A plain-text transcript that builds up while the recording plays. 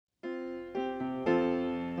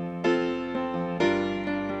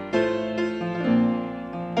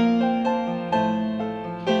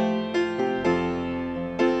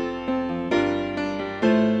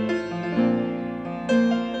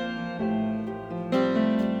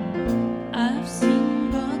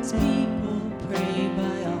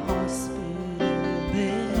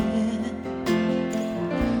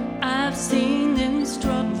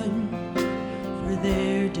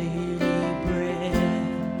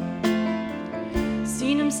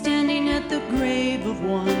grave of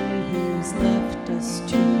one who's left us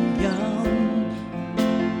too young.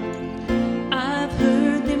 I've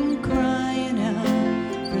heard them crying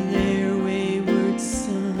out for their wayward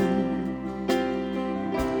son,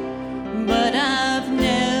 but I've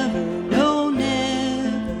never, no,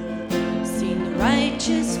 never seen the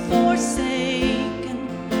righteous forsaken,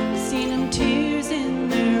 seen them tears in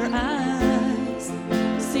their eyes,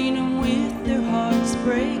 seen them with their hearts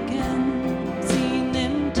breaking, seen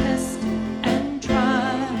them tested and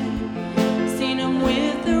tried, seen them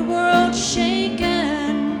with their world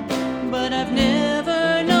shaken, but I've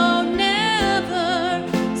never, no, never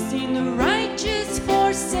seen the righteous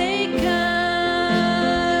forsaken.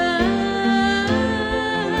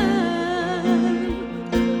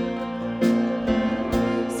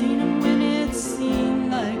 Seen them when it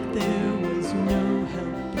seemed like there was no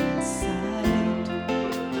help in sight,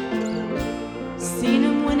 seen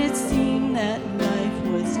them when it seemed that life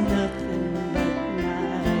was nothing but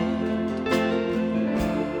night.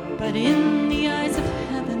 But in the eyes of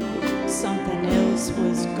heaven, something else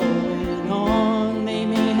was going on. They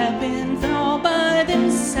may have been all by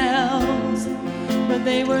themselves, but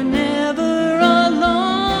they were never